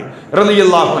நிற்கின்றார்கள்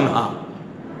ரலியல்லாஹு அன்ஹா.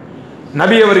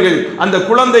 நபி அவர்கள் அந்த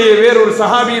குழந்தையை வேறொரு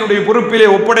சஹாபியினுடைய பொறுப்பிலே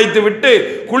ஒப்படைத்து விட்டு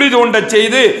குழி தோண்ட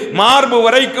செய்து மார்பு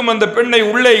வரைக்கும் அந்த பெண்ணை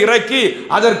உள்ளே இறக்கி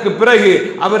அதற்கு பிறகு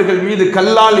அவர்கள் மீது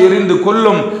கல்லால் எறிந்து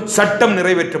கொல்லும் சட்டம்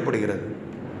நிறைவேற்றப்படுகிறது.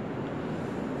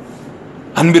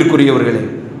 அன்பிற்குரியவர்களே,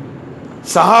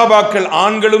 சஹாபாக்கள்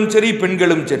ஆண்களும் சரி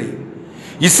பெண்களும் சரி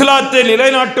இஸ்லாத்தை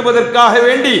நிலைநாட்டுவதற்காக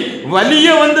வேண்டி வலிய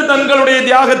வந்து தங்களுடைய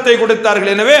தியாகத்தை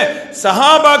கொடுத்தார்கள். எனவே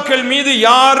சஹாபாக்கள் மீது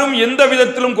யாரும் எந்த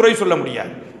விதத்திலும் குறை சொல்ல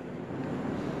முடியாது.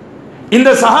 இந்த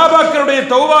சஹாபாக்களுடைய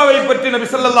தௌபாவை பற்றி நபி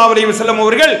ஸல்லல்லாஹு அலைஹி வஸல்லம்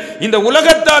அவர்கள் இந்த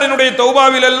உலகத்தாரினுடைய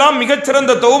தௌபாவில் எல்லாம்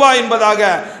மிகச்சிறந்த தௌபா என்பதாக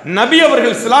நபி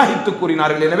அவர்கள் சிலாகித்து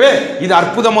கூறினார்கள். எனவே இது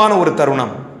அற்புதமான ஒரு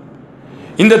தருணம்.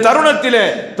 இந்த தருணத்திலே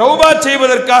தௌபா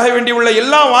செய்வதற்காக வேண்டியுள்ள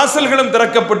எல்லா வாசல்களும்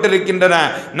திறக்கப்பட்டிருக்கின்றன.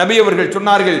 நபி அவர்கள்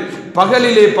சொன்னார்கள்,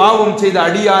 பகலிலே பாவம் செய்த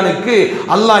அடியானுக்கு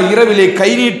அல்லாஹ் இரவிலே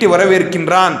கை நீட்டி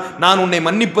வரவேற்கின்றான், நான் உன்னை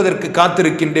மன்னிப்பதற்கு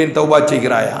காத்திருக்கின்றேன், தௌபா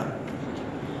செய்கிறாயா?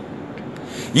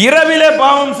 இரவிலே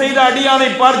பாவம் செய்த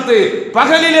அடியானை பார்த்து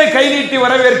பகலிலே கை நீட்டி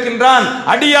வரவேற்கின்றான்,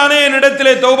 அடியானே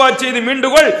என்னிடத்திலே தௌபா செய்து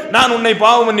மீண்டுகொள், நான் உன்னை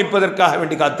பாவம் மன்னிப்பதற்காக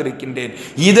வேண்டி காத்திருக்கின்றேன்.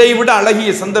 இதைவிட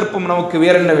அழகிய சந்தர்ப்பம் நமக்கு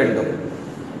வேற என்ன வேண்டும்?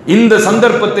 இந்த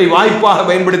சந்தர்ப்பத்தை வாய்ப்பாக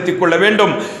பயன்படுத்திக் கொள்ள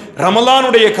வேண்டும்.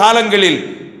 ரமலானுடைய காலங்களில்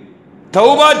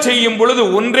தௌபா செய்யும் பொழுது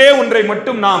ஒன்றை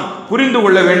மட்டும் நாம் புரிந்து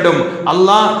கொள்ள வேண்டும்.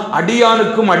 அல்லாஹ்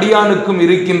அடியானுக்கும்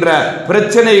இருக்கின்ற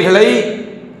பிரச்சனைகளை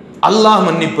அல்லாஹ்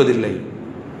மன்னிப்பதில்லை.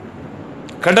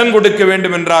 கடன் கொடுக்க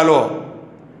வேண்டும் என்றாலோ,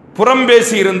 புறம்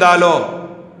பேசி இருந்தாலோ,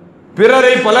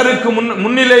 பிறரை பலருக்கு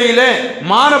முன்னிலையிலே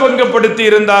மானபங்கப்படுத்தி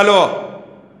இருந்தாலோ,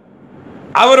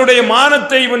 அவருடைய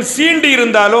மானத்தை இவன் சீண்டி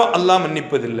இருந்தாலோ அல்லாஹ்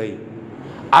மன்னிப்பதில்லை.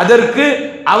 அதற்கு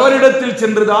அவரிடத்தில்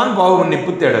சென்றுதான் பாவ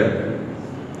மன்னிப்பு தேட வேண்டும்.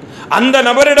 அந்த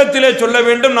நபரிடத்திலே சொல்ல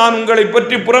வேண்டும், நான் உங்களை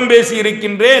பற்றி புறம் பேசி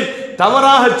இருக்கின்றேன்,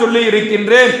 தவறாக சொல்லி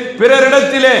இருக்கின்றேன்,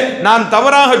 பிறரிடத்திலே நான்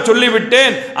தவறாக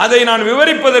சொல்லிவிட்டேன், அதை நான்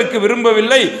விவரிப்பதற்கு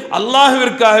விரும்பவில்லை,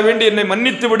 அல்லாஹ்விற்காக வேண்டி என்னை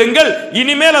மன்னித்து விடுங்கள்,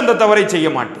 இனிமேல் அந்த தவறை செய்ய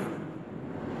மாட்டேன்.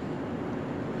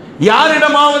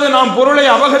 யாரிடமாவது நாம் பொருளை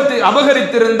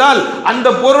அபகரித்திருந்தால் அந்த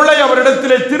பொருளை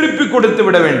அவரிடத்திலே திருப்பி கொடுத்து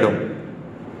விட வேண்டும்.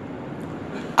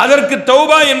 அதற்கு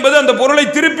தௌபா என்பது அந்த பொருளை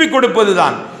திருப்பி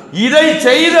கொடுப்பதுதான். இதை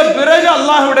செய்த பிறகு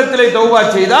அல்லாஹ்விடத்திலே தௌபா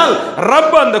செய்தால்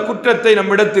ரப் அந்த குற்றத்தை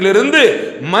நம்மிடத்திலிருந்து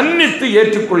மன்னித்து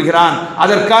ஏற்றுக்கொள்கிறான்.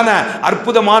 அதற்கான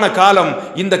அற்புதமான காலம்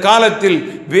இந்த காலத்தில்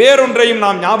வேறொன்றையும்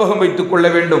நாம் ஞாபகம் வைத்துக் கொள்ள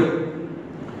வேண்டும்.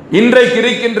 இன்றைக்கு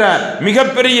இருக்கின்ற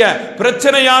மிகப்பெரிய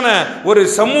பிரச்சனையான ஒரு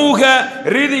சமூக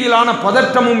ரீதியிலான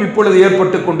பதற்றமும் இப்பொழுது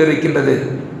ஏற்பட்டு கொண்டிருக்கின்றது.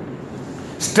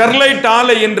 ஸ்டெர்லைட்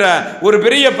ஆலை என்ற ஒரு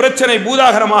பெரிய பிரச்சனை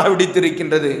பூதாகரமாக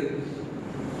வெடித்திருக்கின்றது.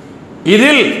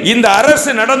 இதில் இந்த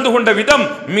அரசு நடந்து கொண்ட விதம்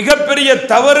மிகப்பெரிய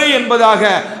தவறு என்பதாக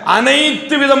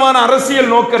அனைத்து விதமான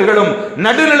அரசியல் நோக்கர்களும்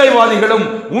நடுநிலைவாதிகளும்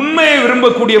உண்மையை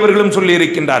விரும்பக்கூடியவர்களும் சொல்லி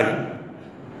இருக்கின்றார்கள்.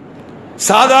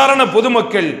 சாதாரண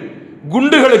பொதுமக்கள்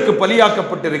குண்டுகளுக்கு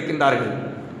பலியாக்கப்பட்டிருக்கின்றார்கள்.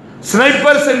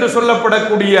 ஸ்னைப்பர்ஸ் என்று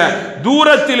சொல்லப்படக்கூடிய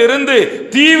தூரத்தில் இருந்து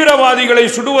தீவிரவாதிகளை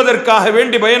சுடுவதற்காக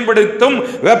வேண்டி பயன்படுத்தும்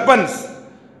வெப்பன்ஸ்,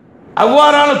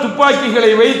 அவ்வாறான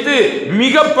துப்பாக்கிகளை வைத்து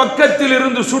மிக பக்கத்தில்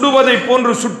இருந்து சுடுவதை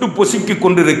போன்று சுட்டு பொசுக்கிக்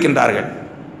கொண்டிருக்கின்றார்கள்.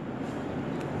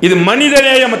 இது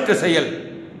மனிதநேயமற்ற செயல்.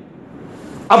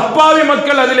 அப்பாவி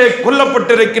மக்கள் அதிலே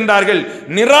கொல்லப்பட்டிருக்கின்றார்கள்,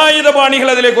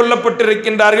 நிராயுதபாணிகள் அதிலே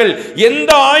கொல்லப்பட்டிருக்கின்றார்கள்.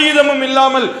 எந்த ஆயுதமும்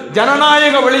இல்லாமல்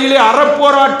ஜனநாயக வழியிலே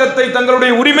அறப்போராட்டத்தை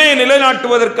தங்களுடைய உரிமையை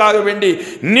நிலைநாட்டுவதற்காக வேண்டி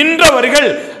நின்றவர்கள்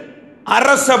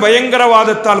அரச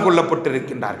பயங்கரவாதத்தால்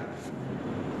கொல்லப்பட்டிருக்கின்றார்கள்.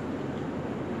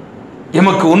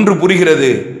 எமக்கு ஒன்று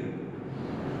புரிகிறது,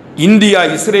 இந்தியா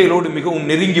இஸ்ரேலோடு மிகவும்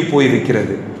நெருங்கி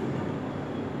போயிருக்கிறது.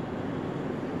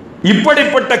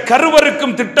 இப்படிப்பட்ட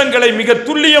கருவறுக்கும் திட்டங்களை மிக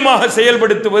துல்லியமாக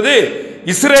செயல்படுத்துவது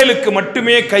இஸ்ரேலுக்கு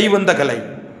மட்டுமே கைவந்த கலை.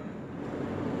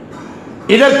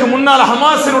 இதற்கு முன்னால்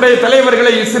ஹமாஸினுடைய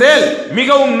தலைவர்களை இஸ்ரேல்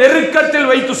மிகவும் நெருக்கத்தில்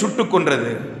வைத்து சுட்டுக்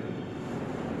கொன்றது.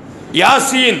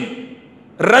 யாசீன்,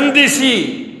 ரந்திசி,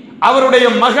 அவருடைய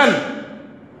மகன்,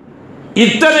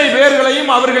 இத்தனை பேர்களையும்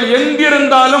அவர்கள்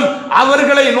எங்கிருந்தாலும்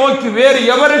அவர்களை நோக்கி வேறு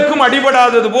எவருக்கும்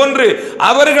அடிபடாதது போன்று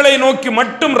அவர்களை நோக்கி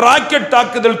மட்டும் ராக்கெட்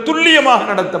தாக்குதல் துல்லியமாக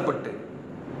நடத்தப்பட்டு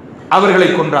அவர்களை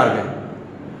கொன்றார்கள்.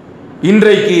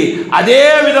 இன்றைக்கு அதே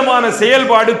விதமான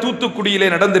செயல்பாடு தூத்துக்குடியிலே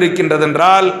நடந்திருக்கின்றது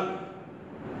என்றால்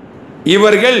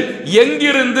இவர்கள்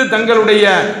எங்கிருந்து தங்களுடைய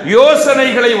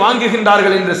யோசனைகளை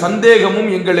வாங்குகின்றார்கள் என்ற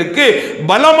சந்தேகமும் எங்களுக்கு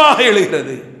பலமாக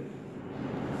எழுகிறது.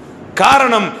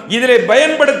 காரணம், இதிலே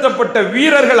பயன்படுத்தப்பட்ட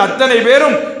வீரர்கள் அத்தனை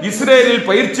பேரும் இஸ்ரேலில்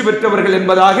பயிற்சி பெற்றவர்கள்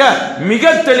என்பதாக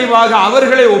மிக தெளிவாக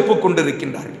அவர்களே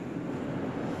ஒப்புக்கொண்டிருக்கின்றார்கள்.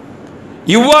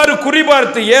 இவ்வாறு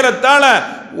குறிபார்த்து ஏறத்தாழ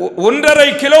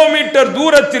 1.5 கிலோமீட்டர்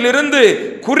தூரத்தில் இருந்து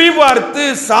குறிபார்த்து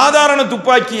சாதாரண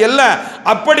துப்பாக்கி அல்ல,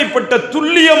 அப்படிப்பட்ட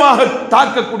துல்லியமாக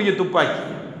தாக்கக்கூடிய துப்பாக்கி,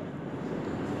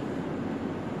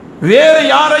 வேறு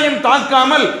யாரையும்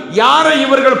தாக்காமல் யாரை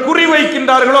இவர்கள்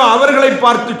குறிவைக்கின்றார்களோ அவர்களை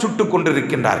பார்த்து சுட்டுக்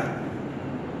கொண்டிருக்கின்றார்கள்.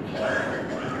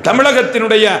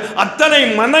 தமிழகத்தினுடைய அத்தனை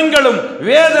மனங்களும்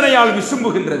வேதனையால்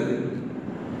விசும்புகின்றது.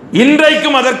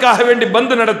 இன்றைக்கும் அதற்காக வேண்டி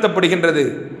பந்து நடத்தப்படுகின்றது.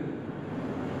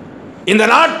 இந்த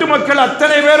நாட்டு மக்கள்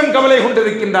அத்தனை பேரும் கவலை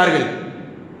கொண்டிருக்கின்றார்கள்.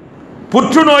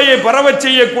 புற்றுநோயை பரவச்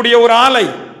செய்யக்கூடிய ஒரு ஆலை,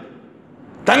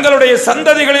 தங்களுடைய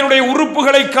சந்ததிகளினுடைய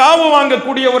உறுப்புகளை காவு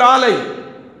வாங்கக்கூடிய ஒரு ஆலை,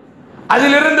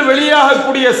 அதிலிருந்து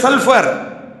வெளியாகக்கூடிய சல்பர்,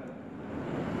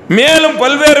 மேலும்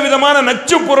பல்வேறு விதமான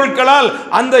நச்சு பொருட்களால்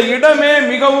அந்த இடமே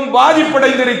மிகவும்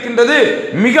பாதிப்படைந்திருக்கின்றது.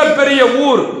 மிகப்பெரிய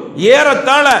ஊர்,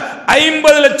 ஏறத்தாழ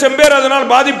 50 லட்சம் பேர் அதனால்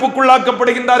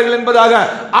பாதிப்புக்குள்ளாக்கப்படுகின்றார்கள் என்பதாக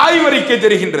ஆய்வறிக்கை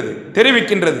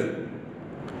தெரிவிக்கின்றது.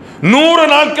 100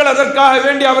 நாட்கள் அதற்காக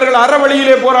வேண்டி அவர்கள்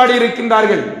அறவழியிலே போராடி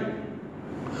இருக்கின்றார்கள்.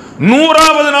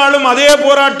 100வது நாளும் அதே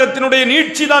போராட்டத்தினுடைய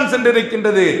நீட்சி தான்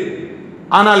சென்றிருக்கின்றது.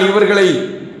 ஆனால் இவர்களை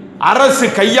அரசு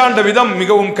கையாண்ட விதம்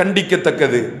மிகவும்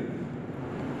கண்டிக்கத்தக்கது.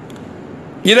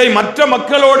 இதை மற்ற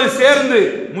மக்களோடு சேர்ந்து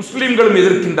முஸ்லிம்களும்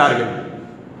எதிர்க்கின்றார்கள்.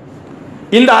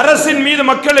 இந்த அரசின் மீது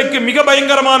மக்களுக்கு மிக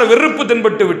பயங்கரமான வெறுப்பு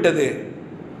தென்பட்டு விட்டது.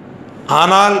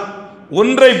 ஆனால்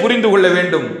ஒன்றை புரிந்து கொள்ள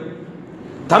வேண்டும்,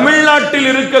 தமிழ்நாட்டில்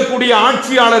இருக்கக்கூடிய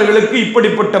ஆட்சியாளர்களுக்கு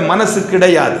இப்படிப்பட்ட மனசு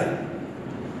கிடையாது.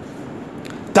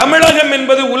 தமிழகம்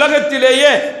என்பது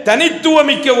உலகத்திலேயே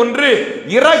தனித்துவமிக்க ஒன்று.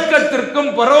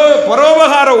 இரக்கத்திற்கும்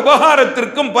பரோபகார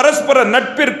உபகாரத்திற்கும் பரஸ்பர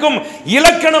நட்பிற்கும்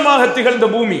இலக்கணமாக திகழ்ந்த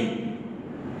பூமி.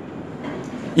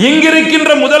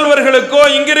 இங்கிருக்கின்ற முதல்வர்களுக்கோ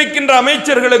இங்கிருக்கின்ற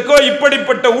அமைச்சர்களுக்கோ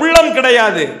இப்படிப்பட்ட உள்ளம்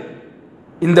கிடையாது.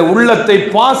 இந்த உள்ளத்தை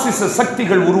பாசிச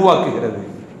சக்திகள் உருவாக்குகிறது.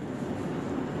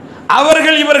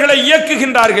 அவர்கள் இவர்களை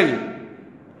இயக்குகின்றார்கள்.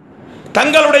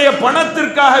 தங்களுடைய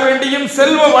பணத்திற்காக வேண்டியும்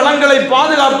செல்வ வளங்களை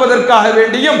பாதுகாப்பதற்காக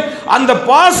வேண்டியும் அந்த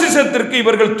பாசிசத்திற்கு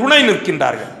இவர்கள் துணை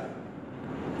நிற்கின்றார்கள்.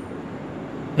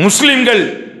 முஸ்லிம்கள்,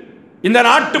 இந்த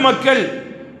நாட்டு மக்கள்,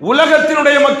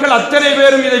 உலகத்தினுடைய மக்கள் அத்தனை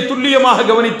பேரும் இதை துல்லியமாக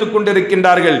கவனித்துக்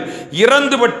கொண்டிருக்கின்றார்கள்.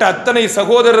 இறந்துபட்ட அத்தனை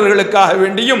சகோதரர்களுக்காக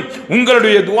வேண்டியும்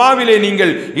உங்களுடைய துஆவிலே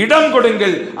நீங்கள் இடம்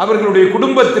கொடுங்கள். அவர்களுடைய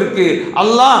குடும்பத்திற்கு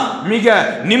அல்லாஹ் மிக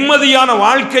நிம்மதியான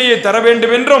வாழ்க்கையை தர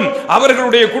வேண்டும் என்றும்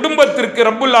அவர்களுடைய குடும்பத்திற்கு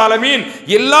ரப்புல் ஆலமீன்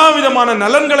எல்லா விதமான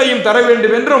நலன்களையும் தர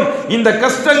வேண்டும் என்றும் இந்த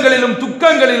கஷ்டங்களிலும்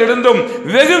துக்கங்களிலிருந்தும்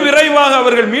வெகு விரைவாக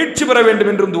அவர்கள் மீட்சி பெற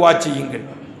வேண்டும் என்றும் துஆ செய்யுங்கள்.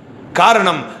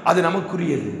 காரணம், அது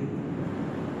நமக்குரியது.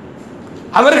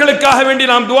 அவர்களுக்காக வேண்டி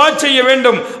நாம் துஆ செய்ய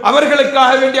வேண்டும்.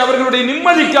 அவர்களுக்காக வேண்டி, அவர்களுடைய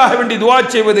நிம்மதிக்காக வேண்டி துஆ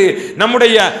செய்வது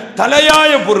நம்முடைய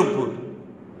தலையாய பொறுப்பு.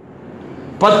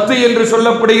 10 என்று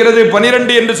சொல்லப்படுகிறது,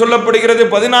 12 என்று சொல்லப்படுகிறது,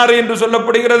 16 என்று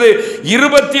சொல்லப்படுகிறது,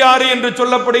 26 என்று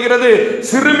சொல்லப்படுகிறது.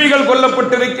 சிறுமிகள்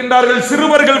கொல்லப்பட்டிருக்கின்றார்கள்,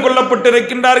 சிறுவர்கள்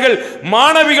கொல்லப்பட்டிருக்கின்றார்கள்,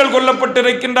 மாணவிகள்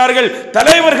கொல்லப்பட்டிருக்கின்றார்கள்,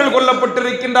 தலைவர்கள்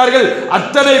கொல்லப்பட்டிருக்கின்றார்கள்.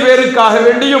 அத்தனை பேருக்காக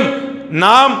வேண்டியும்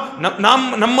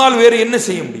நம்மால் வேறு என்ன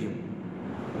செய்ய முடியும்?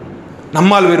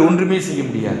 நம்மால் வேறு ஒன்றுமே செய்ய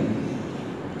முடியாது.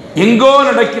 எங்கோ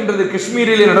நடக்கின்றது,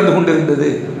 காஷ்மீரிலே நடந்து கொண்டிருந்தது.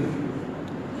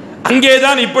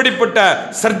 அங்கேதான் இப்படிப்பட்ட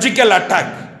சர்ஜிக்கல்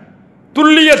அட்டாக்,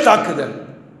 துல்லிய தாக்குதல்.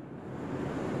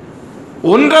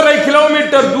 1.5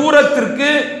 கிலோமீட்டர் தூரத்திற்கு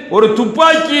ஒரு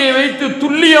துப்பாக்கியை வைத்து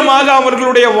துல்லியமாக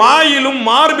அவர்களுடைய வாயிலும்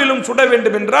மார்பிலும் சுட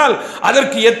வேண்டும் என்றால்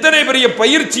அதற்கு எத்தனை பெரிய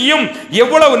பயிற்சியும்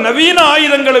எவ்வளவு நவீன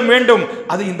ஆயுதங்களும் வேண்டும்.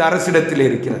 அது இந்த அரசிடத்தில்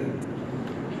இருக்கிறது.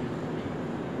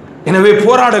 எனவே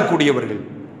போராடக்கூடியவர்கள்,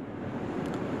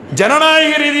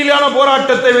 ஜனநாயக ரீதியிலான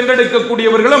போராட்டத்தை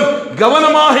வென்றெடுக்கக்கூடியவர்களும்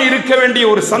கவனமாக இருக்க வேண்டிய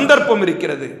ஒரு சந்தர்ப்பம்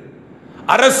இருக்கிறது.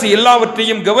 அரசு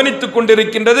எல்லாவற்றையும் கவனித்துக்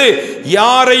கொண்டிருக்கின்றது.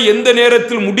 யாரை எந்த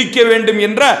நேரத்தில் முடிக்க வேண்டும்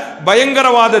என்ற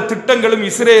பயங்கரவாத திட்டங்களும்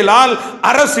இஸ்ரேலால்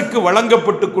அரசுக்கு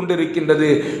வழங்கப்பட்டு கொண்டிருக்கின்றது.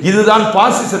 இதுதான்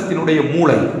பாசிசத்தினுடைய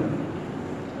மூளை.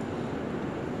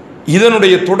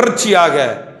 இதனுடைய தொடர்ச்சியாக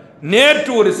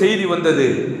நேற்று ஒரு செய்தி வந்தது.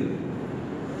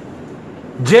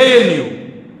 JNU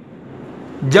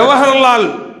ஜவஹர்லால்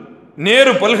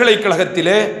நேரு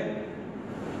பல்கலைக்கழகத்திலே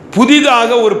புதிதாக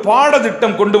ஒரு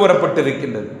பாடத்திட்டம் கொண்டு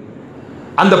வரப்பட்டிருக்கின்றது.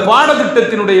 அந்த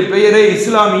பாடத்திட்டத்தினுடைய பெயரே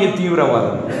இஸ்லாமிய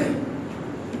தீவிரவாதம்.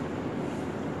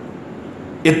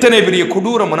 எத்தனை பெரிய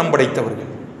கொடூர மனம்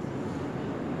படைத்தவர்கள்!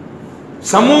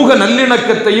 சமூக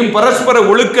நல்லிணக்கத்தையும் பரஸ்பர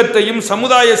ஒழுக்கத்தையும்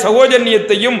சமுதாய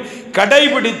சகோதரத்தையும்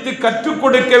கடைபிடித்து கற்றுக்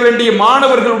கொடுக்க வேண்டிய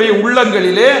மாணவர்களுடைய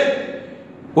உள்ளங்களிலே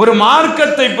ஒரு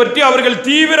மார்க்கத்தை பற்றி அவர்கள்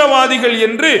தீவிரவாதிகள்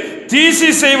என்று தீசி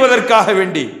செய்வதற்காக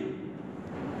வேண்டி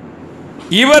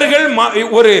இவர்கள்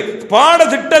ஒரு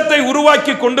பாடத்திட்டத்தை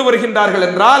உருவாக்கி கொண்டு வருகின்றார்கள்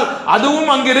என்றால்,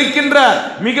 அதுவும் அங்கு இருக்கின்ற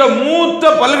மிக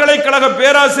மூத்த பல்கலைக்கழக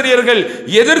பேராசிரியர்கள்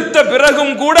எதிர்த்த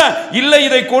பிறகும் கூட இல்லை,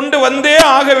 இதை கொண்டு வந்தே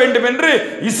ஆக வேண்டும் என்று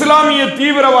இஸ்லாமிய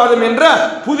தீவிரவாதம் என்ற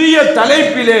புதிய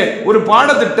தலைப்பிலே ஒரு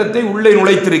பாடத்திட்டத்தை உள்ளே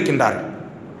நுழைத்திருக்கின்றார்கள்.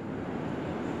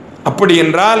 அப்படி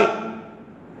என்றால்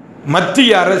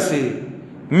மத்திய அரசு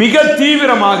மிக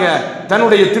தீவிரமாக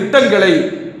தன்னுடைய திட்டங்களை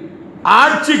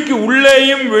ஆட்சிக்கு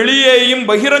உள்ளேயும் வெளியேயும்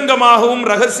பகிரங்கமாகவும்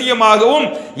ரகசியமாகவும்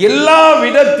எல்லா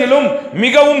விதத்திலும்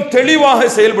மிகவும் தெளிவாக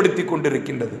செயல்படுத்தி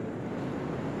கொண்டிருக்கின்றது.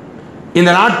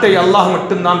 இந்த நாட்டை அல்லாஹ்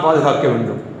மட்டும்தான் பாதுகாக்க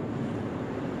வேண்டும்.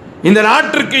 இந்த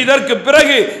நாட்டிற்கு இதற்கு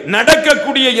பிறகு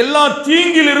நடக்கக்கூடிய எல்லா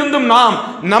தீங்கிலிருந்தும் நாம்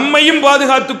நம்மையும்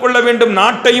பாதுகாத்துக் கொள்ள வேண்டும்,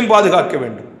 நாட்டையும் பாதுகாக்க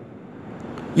வேண்டும்.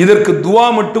 இதற்கு துவா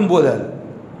மட்டும் போதாது.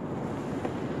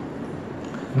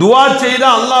 துவா செய்த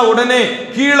அல்லாஹ் உடனே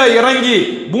கீழே இறங்கி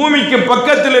பூமிக்கு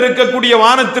பக்கத்தில் இருக்கக்கூடிய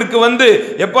வானத்திற்கு வந்து,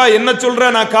 எப்பா என்ன சொல்ற,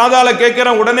 நான் காதால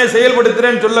கேட்கிறேன், உடனே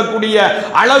செயல்படுத்துறேன்னு சொல்லக்கூடிய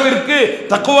அளவிற்கு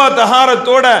தக்வா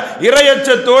தஹாரத்தோட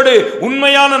இறையச்சத்தோடு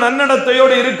உண்மையான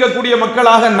நன்னடத்தையோடு இருக்கக்கூடிய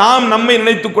மக்களாக நாம் நம்மை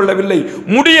நினைத்துக் கொள்ளவில்லை,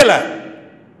 முடியல.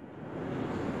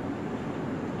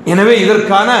 எனவே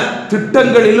இதற்கான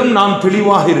திட்டங்களிலும் நாம்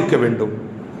தெளிவாக இருக்க வேண்டும்.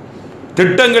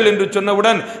 திட்டங்கள் என்று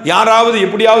சொன்னவுடன் யாராவது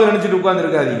எப்படியாவது நினைச்சிட்டு உட்கார்ந்து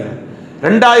இருக்காதீங்க.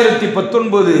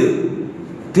 2019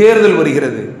 தேர்தல்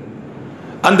வருகிறது.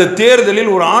 அந்த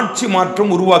தேர்தலில் ஒரு ஆட்சி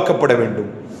மாற்றம் உருவாக்கப்பட வேண்டும்.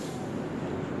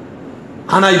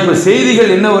 ஆனா இப்ப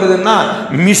செய்திகள் என்ன வருதுன்னா,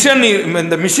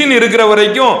 இந்த மிஷின் இருக்கிற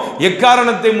வரைக்கும்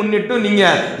எக்காரணத்தை முன்னிட்டு நீங்க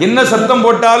என்ன சத்தம்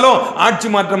போட்டாலும் ஆட்சி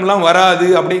மாற்றம் எல்லாம் வராது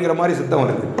அப்படிங்கிற மாதிரி சத்தம்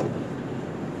வருது.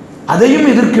 அதையும்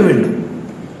எதிர்க்க வேண்டும்,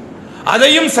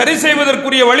 அதையும் சரி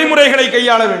செய்வதற்குரிய வழிமுறைகளை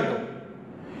கையாள வேண்டும்.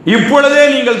 இப்பொழுதே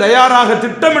நீங்கள் தயாராக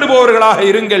திட்டமிடுபவர்களாக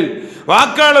இருங்கள்.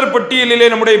 வாக்காளர் பட்டியலிலே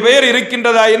நம்முடைய பெயர்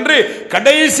இருக்கின்றதா என்று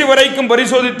கடைசி வரைக்கும்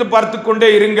பரிசோதித்து பார்த்து கொண்டே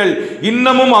இருங்கள்.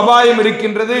 இன்னமும் அபாயம்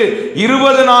இருக்கின்றது.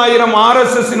 20,000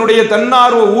 RSS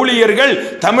தன்னார்வ ஊழியர்கள்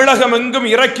தமிழகம் எங்கும்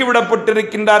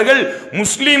இறக்கிவிடப்பட்டிருக்கின்றார்கள்,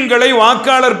 முஸ்லிம்களை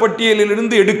வாக்காளர் பட்டியலில்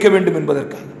இருந்து எடுக்க வேண்டும்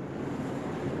என்பதற்காக.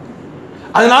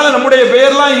 அதனால நம்முடைய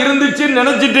பெயர்லாம் இருந்துச்சுன்னு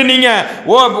நினைச்சிட்டு நீங்க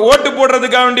ஓட்டு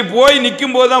போடுறதுக்காக வேண்டி போய்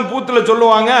நிற்கும் போதுதான் பூத்துல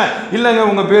சொல்லுவாங்க, இல்லைங்க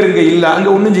உங்க பேர் இங்க இல்ல, அங்க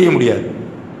ஒன்றும் செய்ய முடியாது.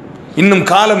 இன்னும்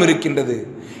காலம் இருக்கின்றது.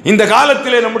 இந்த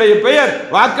காலத்திலே நம்முடைய பெயர்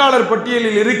வாக்காளர்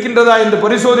பட்டியலில் இருக்கின்றதா என்று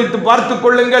பரிசோதித்து பார்த்துக்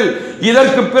கொள்ளுங்கள்.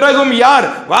 இதற்கு பிறகும் யார்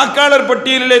வாக்காளர்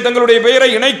பட்டியலிலே தங்களுடைய பெயரை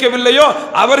இணைக்கவில்லையோ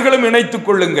அவர்களும் இணைத்துக்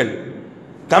கொள்ளுங்கள்.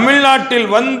 தமிழ்நாட்டில்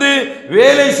வந்து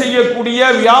வேலை செய்யக்கூடிய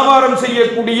வியாபாரம்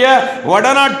செய்யக்கூடிய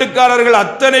வடநாட்டுக்காரர்கள்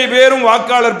அத்தனை பேரும்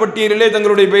வாக்காளர் பட்டியலிலே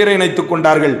தங்களுடைய பெயரை இணைத்துக்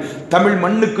கொண்டார்கள். தமிழ்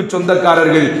மண்ணுக்கு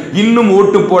சொந்தக்காரர்கள் இன்னும்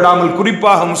ஓட்டு போடாமல்,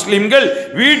 குறிப்பாக முஸ்லிம்கள்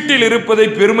வீட்டில் இருப்பதை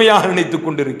பெருமையாக நினைத்துக்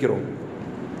கொண்டிருக்கிறோம்.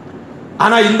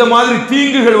 ஆனா இந்த மாதிரி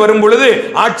தீங்குகள் வரும் பொழுது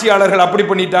ஆட்சியாளர்கள் அப்படி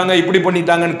பண்ணிட்டாங்க இப்படி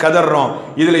பண்ணிட்டாங்கன்னு கதறோம்.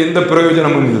 இதுல எந்த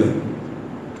பிரயோஜனமும் இல்லை.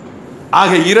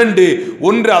 ஆக 2,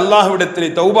 1 அல்லாஹ்விடத்திலே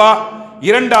தௌபா,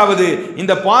 2வது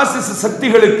இந்த பாசிச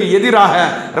சக்திகளுக்கு எதிராக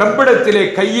ரப்பிடத்திலே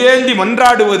கையேந்தி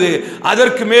மன்றாடுவது,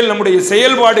 அதற்கு மேல் நம்முடைய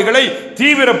செயல்பாடுகளை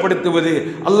தீவிரப்படுத்துவது.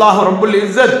 அல்லாஹ் ரப்புல்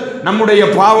இஸ்ஸத் நம்முடைய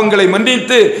பாவங்களை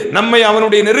மன்னித்து நம்மை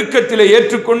அவனுடைய நெருக்கத்திலே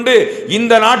ஏற்றுக்கொண்டு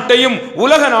இந்த நாட்டையும்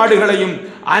உலக நாடுகளையும்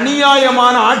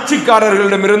அநியாயமான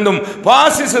ஆட்சிக்காரர்களிடமிருந்தும்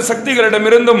பாசிச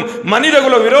சக்திகளிடமிருந்தும்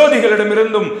மனிதகுல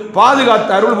விரோதிகளிடமிருந்தும்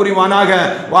பாதுகாத்து அருள் புரிவானாக.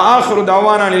 வ ஆகிரு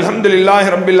தஅவானா அல்ஹம்துலில்லாஹி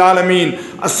ரப்பில் ஆலமீன்.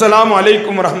 அஸ்ஸலாமு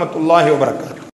அலைக்கும் வரஹ்மத்துல்லாஹி வபரகாத்துஹு.